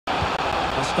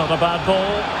That's not a bad ball.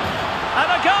 And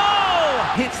a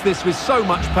goal! Hits this with so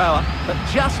much power, but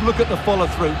just look at the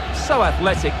follow-through. So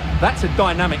athletic. That's a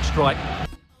dynamic strike.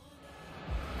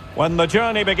 When the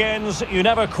journey begins, you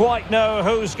never quite know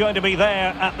who's going to be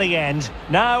there at the end.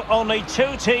 Now only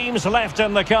 2 teams left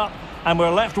in the cup, and we're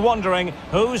left wondering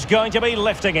who's going to be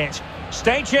lifting it.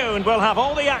 Stay tuned, we'll have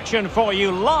all the action for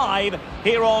you live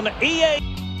here on EA.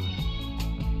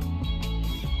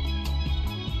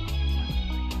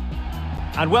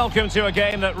 And welcome to a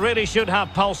game that really should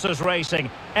have pulses racing.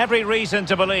 Every reason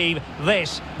to believe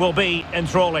this will be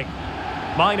enthralling.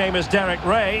 My name is Derek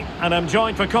Ray, and I'm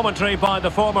joined for commentary by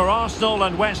the former Arsenal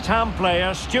and West Ham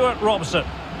player Stuart Robson.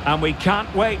 And we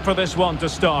can't wait for this one to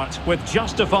start with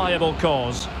justifiable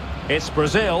cause. It's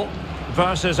Brazil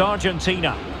versus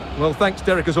Argentina. Well, thanks,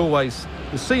 Derek, as always.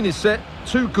 The scene is set,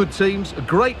 2 good teams, a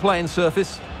great playing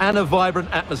surface, and a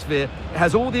vibrant atmosphere. It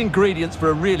has all the ingredients for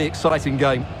a really exciting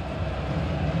game.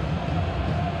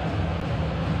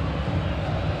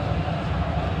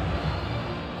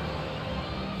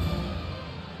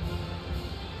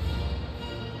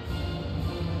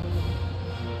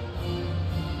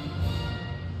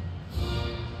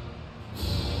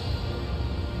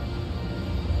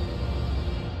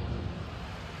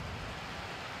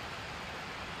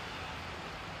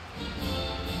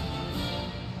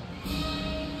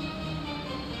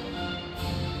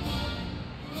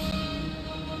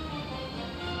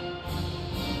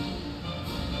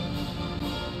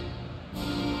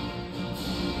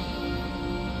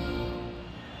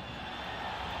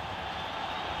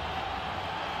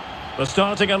 The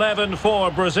starting 11 for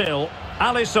Brazil.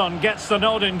 Alisson gets the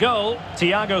nod in goal.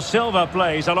 Thiago Silva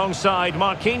plays alongside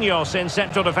Marquinhos in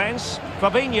central defence.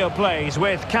 Fabinho plays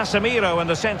with Casemiro in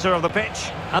the centre of the pitch.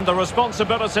 And the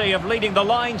responsibility of leading the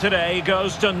line today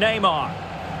goes to Neymar.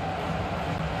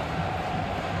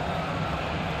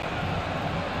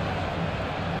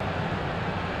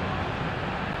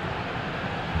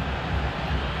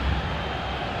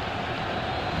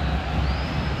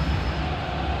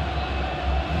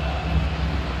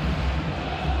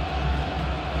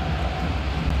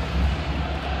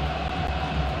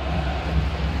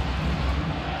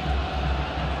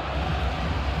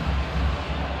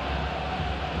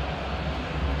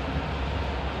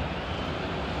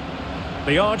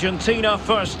 The Argentina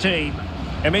first team.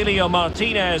 Emilio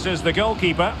Martinez is the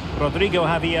goalkeeper. Rodrigo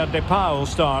Javier de Paul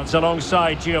starts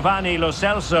alongside Giovanni Lo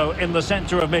Celso in the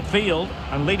centre of midfield.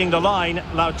 And leading the line,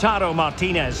 Lautaro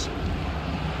Martinez.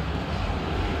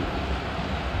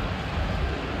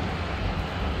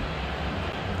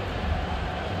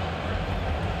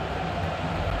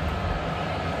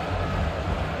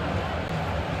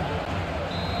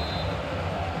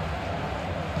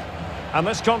 And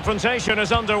this confrontation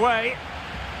is underway.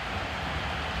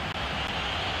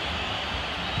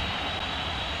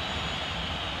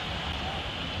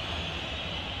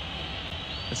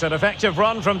 It's an effective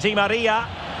run from Di Maria.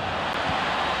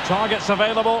 Targets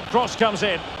available, cross comes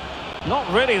in.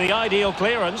 Not really the ideal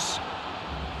clearance.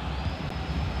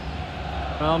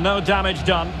 Well, no damage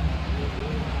done.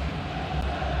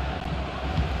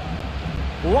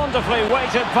 Wonderfully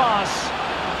weighted pass.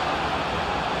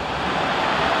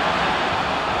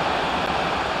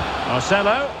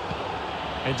 Marcelo.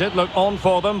 It did look on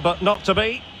for them, but not to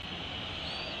be.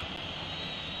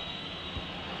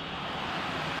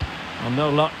 Well, no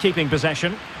luck keeping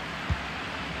possession.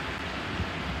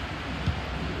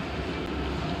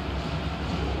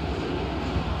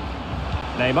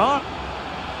 Neymar.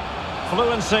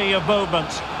 Fluency of movement.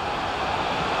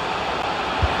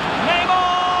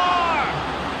 Neymar!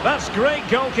 That's great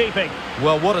goalkeeping.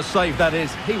 Well, what a save that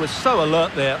is. He was so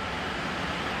alert there.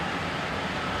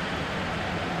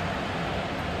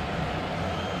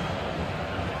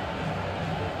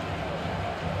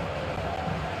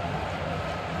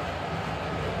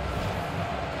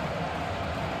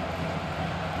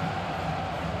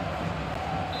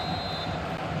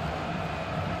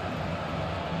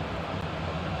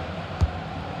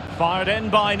 Fired in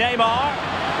by Neymar.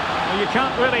 Well, you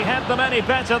can't really head them any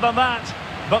better than that.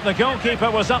 But the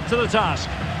goalkeeper was up to the task.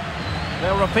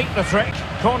 They'll repeat the trick.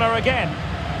 Corner again.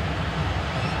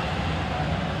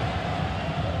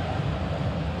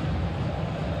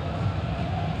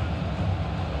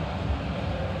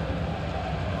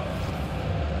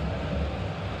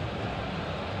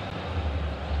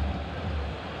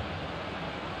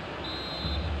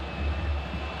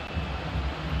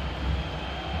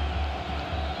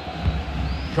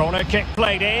 Corner kick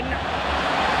played in.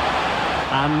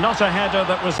 And not a header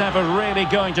that was ever really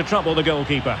going to trouble the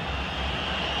goalkeeper.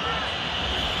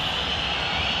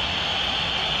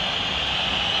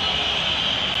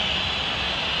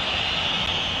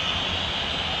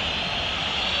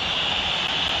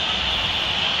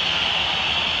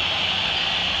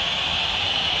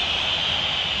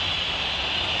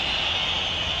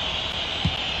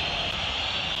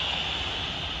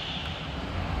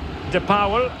 De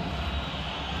Paul.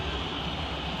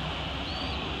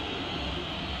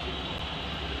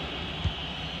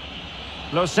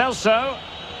 Lo Celso.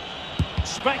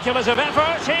 Speculative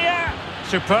effort here.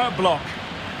 Superb block.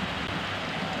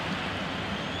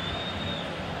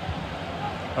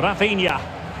 Rafinha.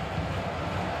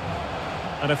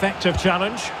 An effective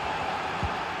challenge.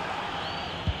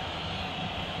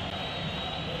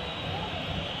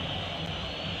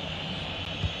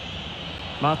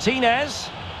 Martinez.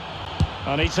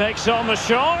 And he takes on the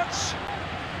shots.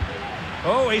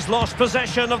 Oh, he's lost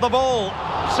possession of the ball.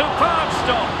 Superb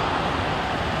stop.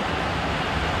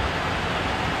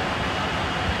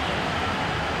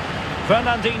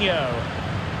 Fernandinho.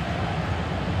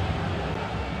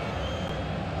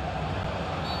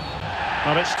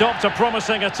 Well, it stopped a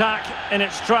promising attack in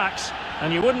its tracks,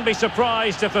 and you wouldn't be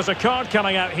surprised if there's a card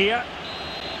coming out here.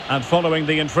 And following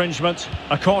the infringement,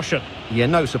 a caution. Yeah,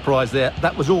 no surprise there.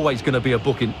 That was always going to be a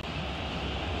booking.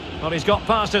 Well, he's got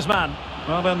past his man.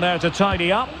 Well, in there to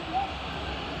tidy up.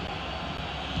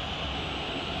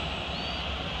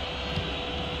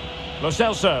 Lo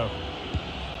Celso.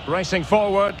 Racing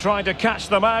forward, trying to catch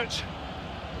them out.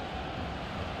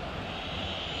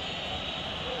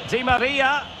 Di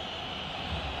Maria.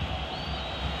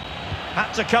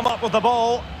 Had to come up with the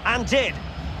ball, and did.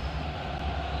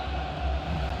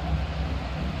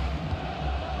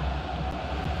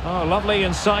 Oh, lovely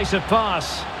incisive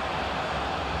pass.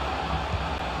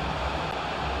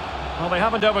 Well, they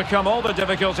haven't overcome all the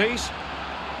difficulties.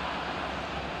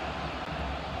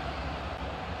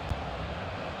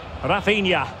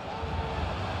 Rafinha.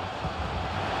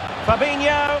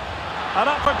 Fabinho. And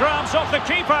up for grabs off the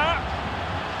keeper.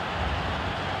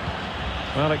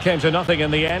 Well, it came to nothing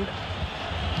in the end.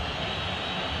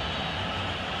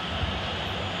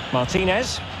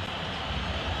 Martinez.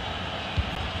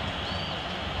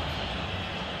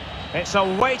 It's a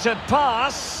weighted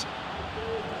pass.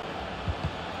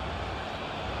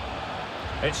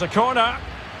 It's a corner.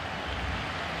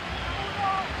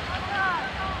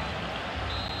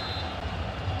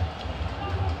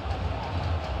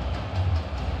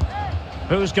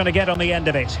 Who's going to get on the end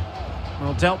of it?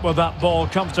 Well, dealt with that ball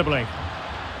comfortably.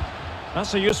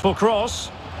 That's a useful cross.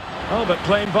 Oh, but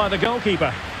claimed by the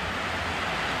goalkeeper.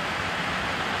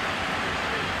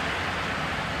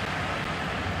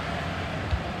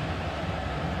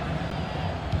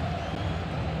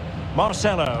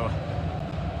 Marcelo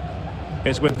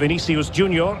is with Vinicius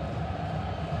Junior.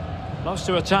 Loves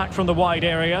to attack from the wide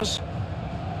areas.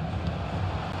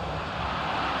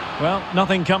 Well,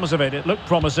 nothing comes of it. It looked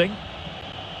promising.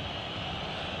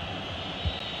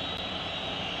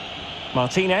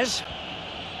 Martinez.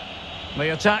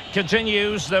 The attack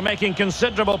continues. They're making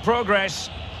considerable progress.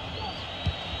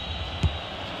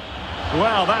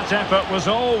 Well, that effort was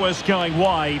always going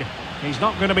wide. He's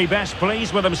not going to be best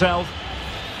pleased with himself.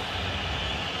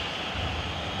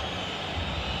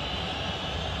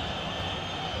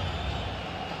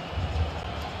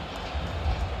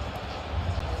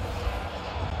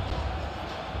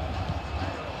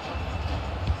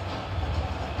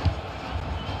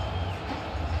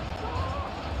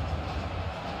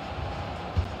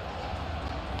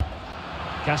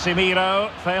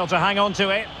 Casemiro failed to hang on to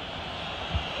it.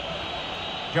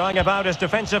 Going about his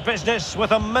defensive business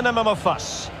with a minimum of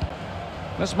fuss.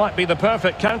 This might be the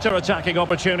perfect counter-attacking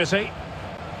opportunity.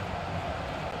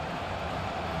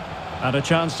 And a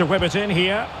chance to whip it in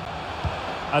here.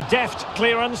 A deft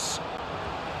clearance.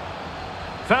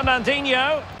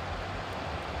 Fernandinho.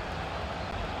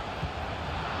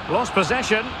 Lost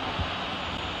possession.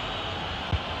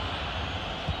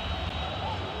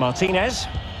 Martinez.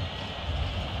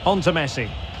 On to Messi.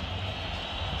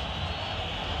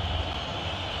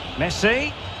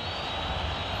 Messi.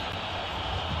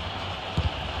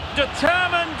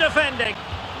 Determined defending.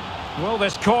 Will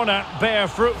this corner bear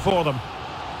fruit for them?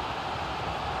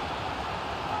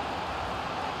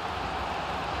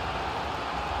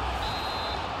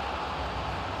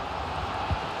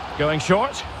 Going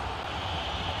short.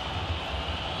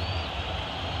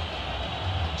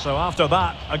 So after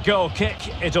that, a goal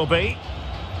kick it'll be.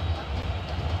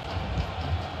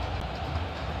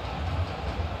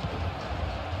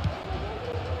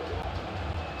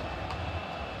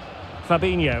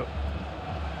 Fabinho.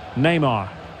 Neymar.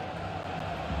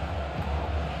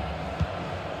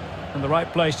 In the right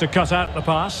place to cut out the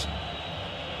pass.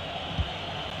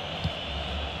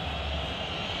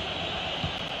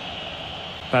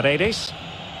 Paredes.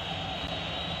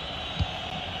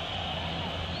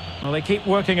 Well, they keep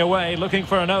working away, looking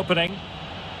for an opening.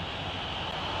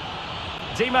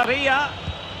 Di Maria.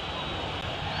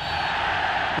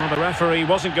 Well, the referee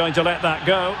wasn't going to let that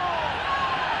go.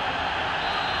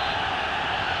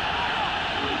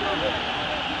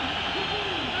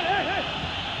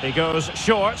 He goes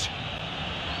short.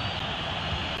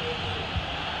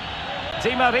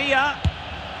 Di Maria.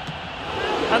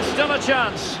 And still a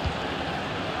chance.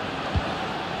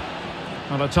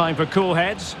 Not a time for cool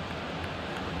heads.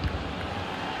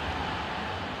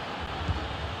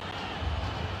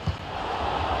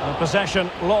 And possession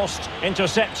lost,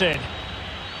 intercepted.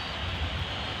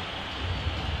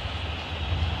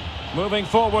 Moving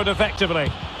forward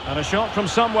effectively. And a shot from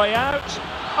some way out.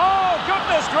 Oh,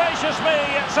 goodness gracious me!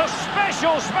 It's a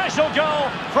special goal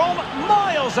from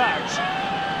miles out.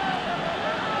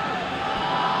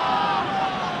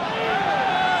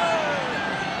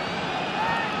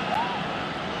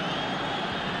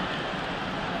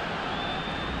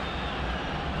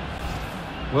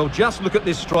 Well, just look at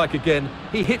this strike again.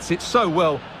 He hits it so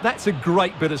well. That's a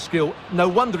great bit of skill. No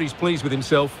wonder he's pleased with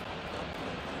himself.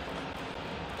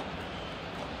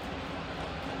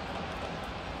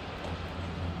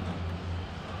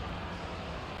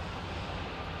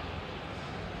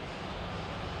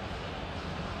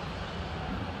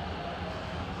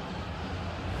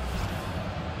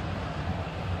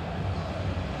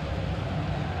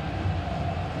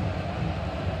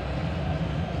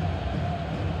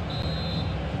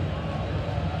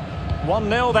 One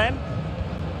 1-0 then.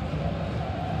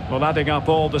 Well, adding up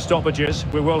all the stoppages,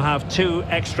 we will have 2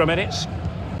 extra minutes.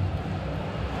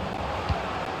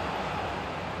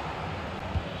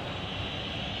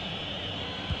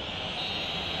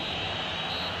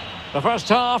 The first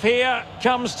half here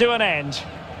comes to an end.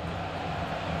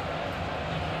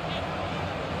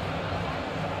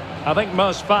 I think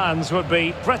most fans would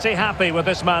be pretty happy with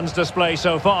this man's display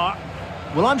so far.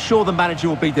 Well, I'm sure the manager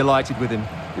will be delighted with him.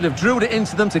 He'll have drilled it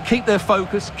into them to keep their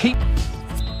focus,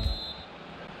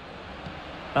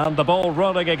 And the ball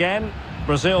rolling again.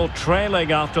 Brazil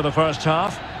trailing after the first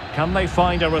half. Can they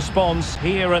find a response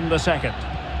here in the second?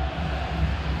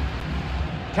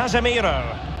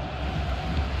 Casemiro.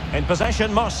 In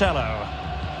possession, Marcelo.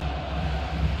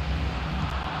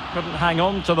 Couldn't hang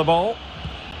on to the ball.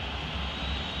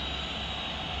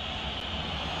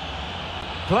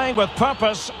 Playing with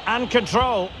purpose and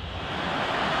control.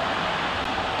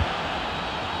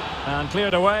 And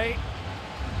cleared away.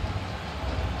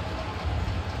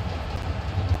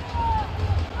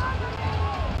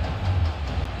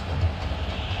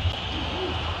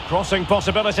 Crossing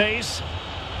possibilities.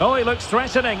 Oh, he looks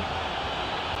threatening.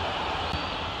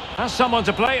 Has someone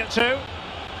to play it to.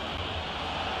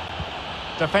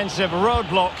 Defensive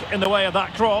roadblock in the way of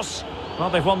that cross. Well,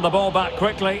 they've won the ball back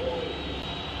quickly.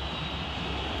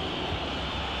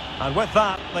 And with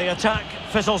that, the attack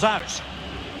fizzles out.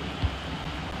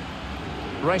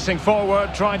 Racing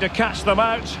forward, trying to catch them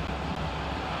out.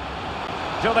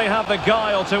 Do they have the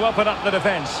guile to open up the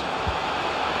defence?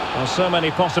 Well, so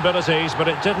many possibilities, but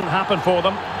it didn't happen for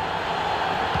them.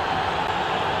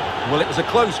 Well, it was a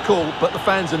close call, but the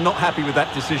fans are not happy with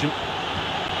that decision.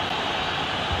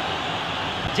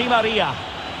 Di Maria.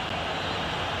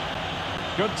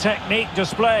 Good technique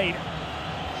displayed.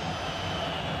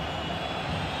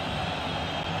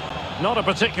 Not a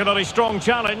particularly strong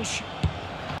challenge.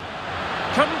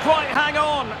 Couldn't quite hang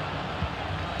on.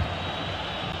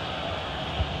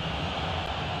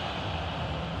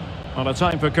 Well, a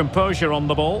time for composure on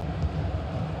the ball.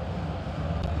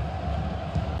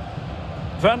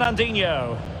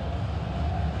 Fernandinho.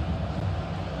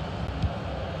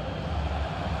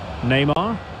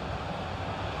 Neymar.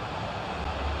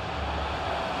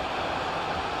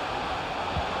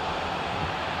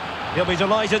 He'll be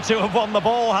delighted to have won the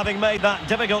ball, having made that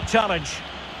difficult challenge.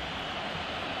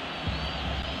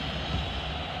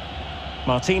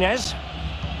 Martinez.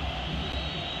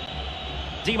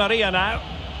 Di Maria now.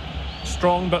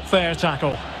 Strong but fair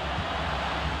tackle.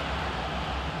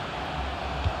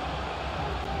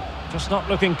 Just not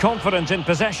looking confident in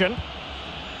possession.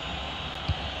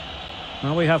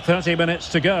 Well, we have 30 minutes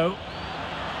to go.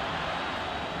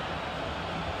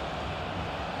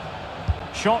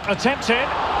 Shot attempted,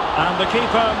 and the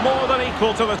keeper more than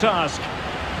equal to the task.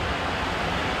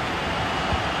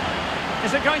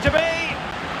 Is it going to be?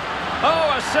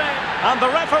 Oh, a save! And the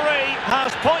referee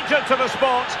has pointed to the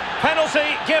spot.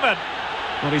 Penalty given.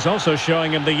 Well, he's also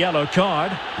showing him the yellow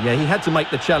card. Yeah, he had to make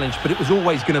the challenge, but it was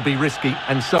always going to be risky,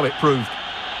 and so it proved.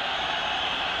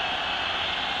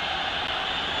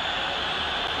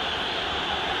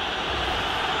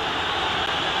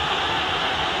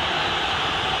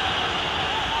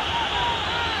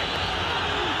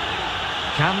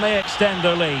 Can they extend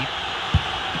their lead?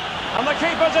 And the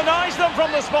keeper denies them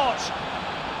from the spot.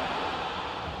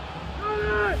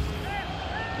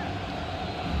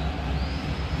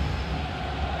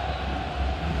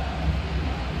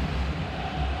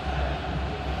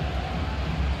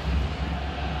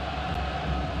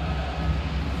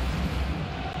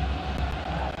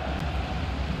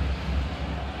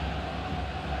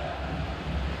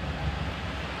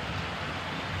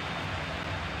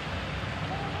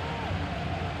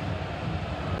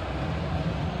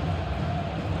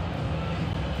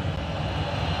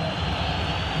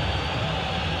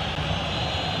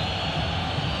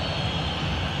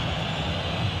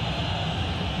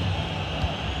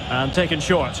 And taken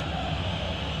short.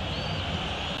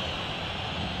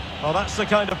 Well, that's the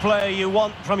kind of play you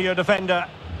want from your defender.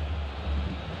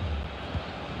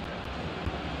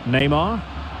 Neymar.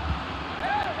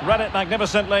 Read it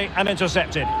magnificently and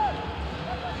intercepted.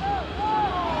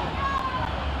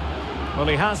 Well,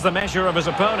 he has the measure of his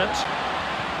opponent.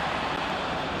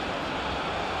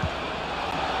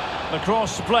 The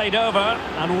cross played over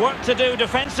and work to do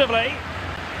defensively.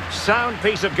 Sound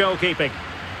piece of goalkeeping.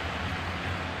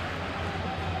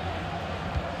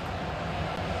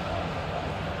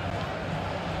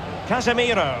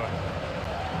 Casemiro.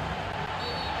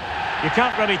 You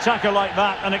can't really tackle like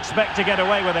that and expect to get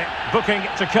away with it. Booking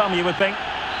to come, you would think.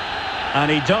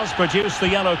 And he does produce the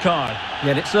yellow card. Yeah,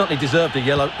 and it certainly deserved a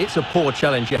yellow. It's a poor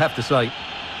challenge, you have to say.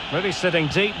 Really sitting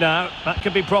deep now. That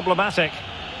could be problematic.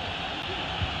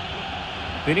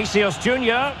 Vinicius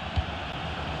Junior.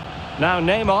 Now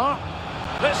Neymar.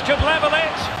 This could level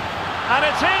it. And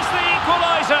it is the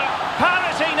equaliser.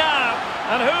 Parity now.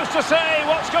 And who's to say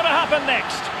what's going to happen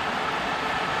next?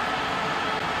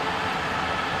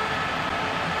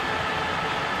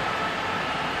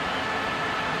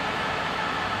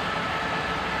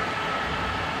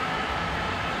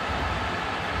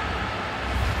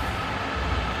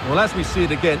 Well, as we see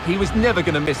it again, he was never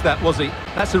going to miss that, was he?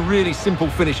 That's a really simple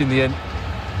finish in the end.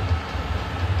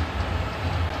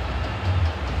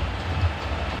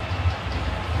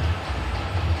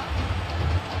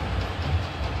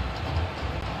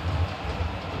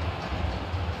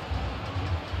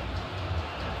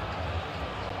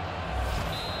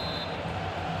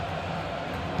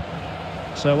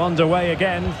 So underway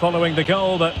again, following the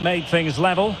goal that made things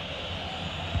level.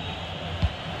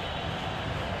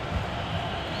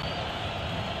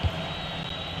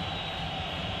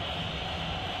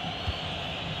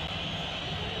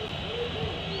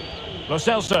 Lo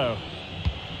Celso.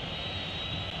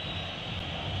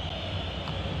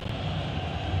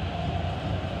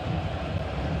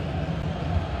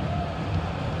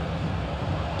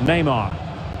 Neymar.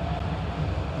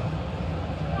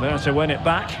 There to win it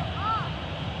back.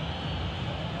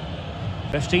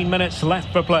 15 minutes left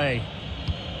for play.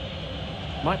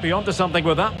 Might be onto something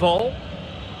with that ball.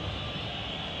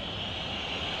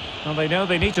 Well, they know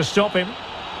they need to stop him.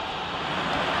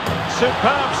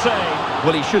 Superb save.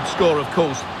 Well, he should score, of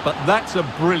course, but that's a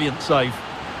brilliant save.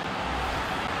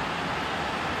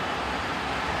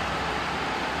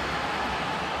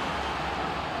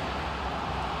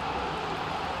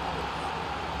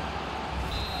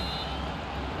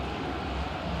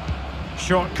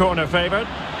 Short corner favoured.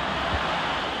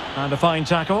 And a fine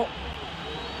tackle.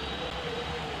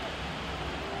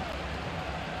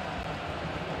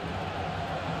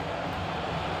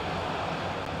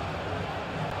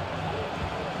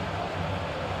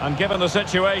 And given the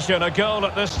situation, a goal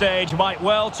at this stage might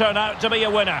well turn out to be a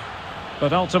winner.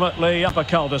 But ultimately up a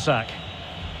cul-de-sac.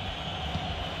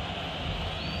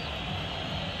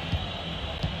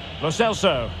 Lo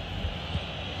Celso.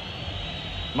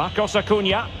 Marcos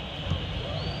Acuna.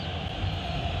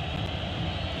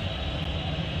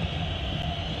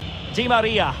 Di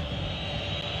Maria.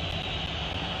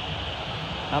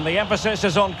 And the emphasis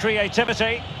is on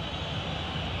creativity.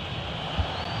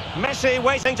 Messi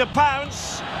waiting to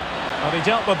pounce. Well, he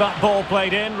dealt with that ball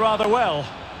played in rather well.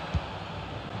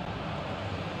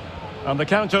 And the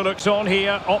counter looks on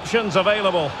here. Options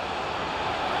available.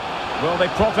 Will they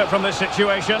profit from this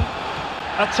situation?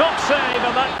 A top save,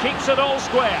 and that keeps it all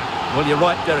square. Well, you're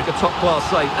right, Derek. A top-class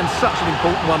save, and such an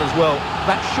important one as well.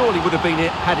 That surely would have been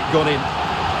it had it gone in.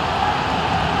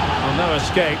 Well, no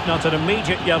escape, not an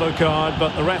immediate yellow card,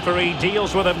 but the referee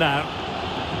deals with him now.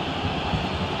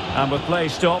 And with play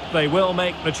stopped, they will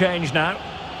make the change now.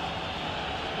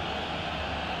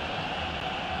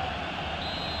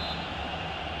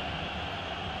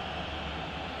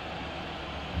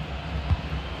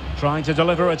 Trying to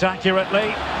deliver it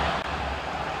accurately.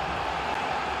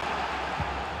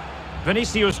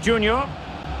 Vinicius Junior.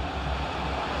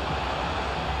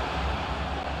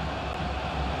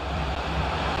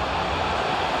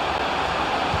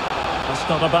 That's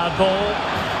not a bad ball.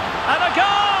 And a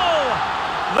goal!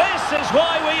 This is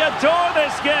why we adore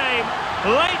this game.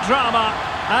 Late drama,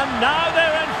 and now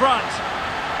they're in front.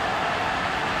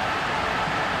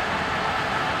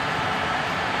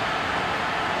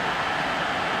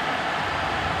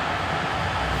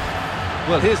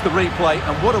 Well, here's the replay,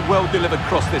 and what a well-delivered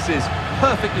cross this is.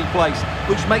 Perfectly placed,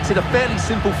 which makes it a fairly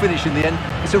simple finish in the end.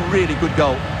 It's a really good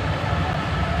goal.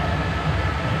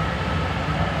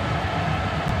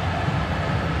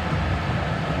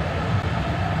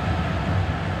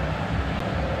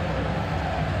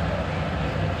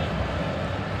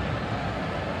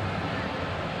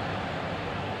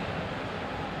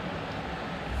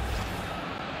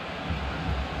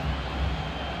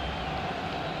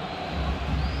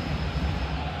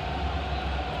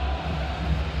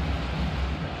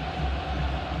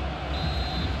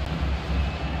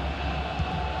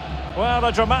 Well,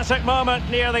 a dramatic moment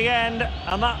near the end,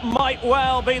 and that might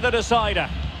well be the decider.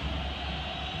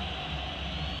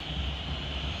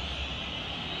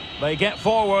 They get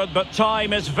forward, but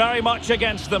time is very much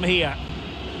against them here.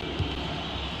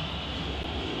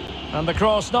 And the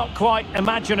cross not quite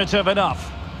imaginative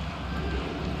enough.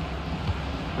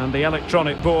 And the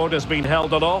electronic board has been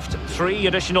held aloft. 3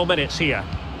 additional minutes here.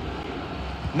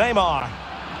 Neymar.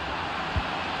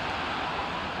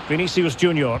 Vinicius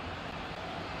Junior.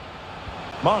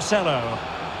 Marcelo.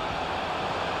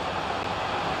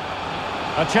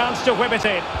 A chance to whip it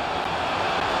in.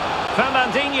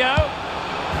 Fernandinho.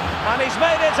 And he's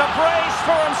made it a brace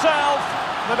for himself.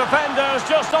 The defender's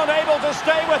just unable to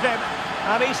stay with him.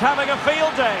 And he's having a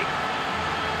field day.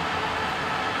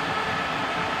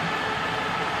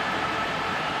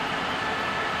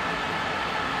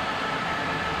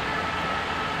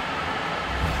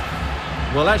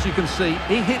 Well, as you can see,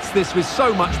 he hits this with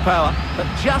so much power, but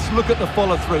just look at the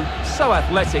follow-through. So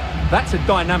athletic. That's a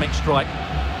dynamic strike.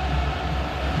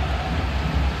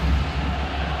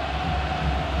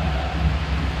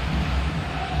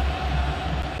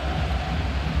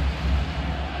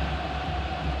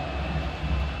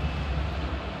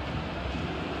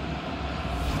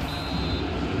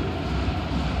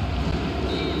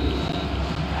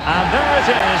 And there it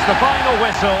is, the final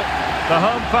whistle. The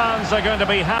home fans are going to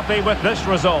be happy with this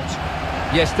result.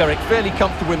 Yes, Derek, fairly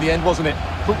comfortable in the end, wasn't it?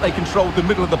 Thought they controlled the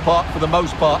middle of the park for the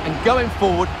most part, and going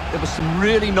forward, there were some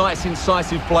really nice,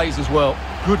 incisive plays as well.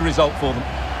 Good result for them.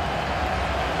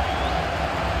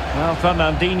 Well,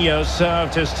 Fernandinho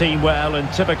served his team well in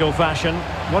typical fashion.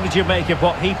 What did you make of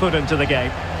what he put into the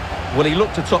game? Well, he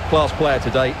looked a top-class player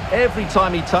today. Every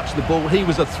time he touched the ball, he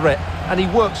was a threat, and he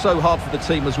worked so hard for the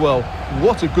team as well.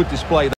 What a good display.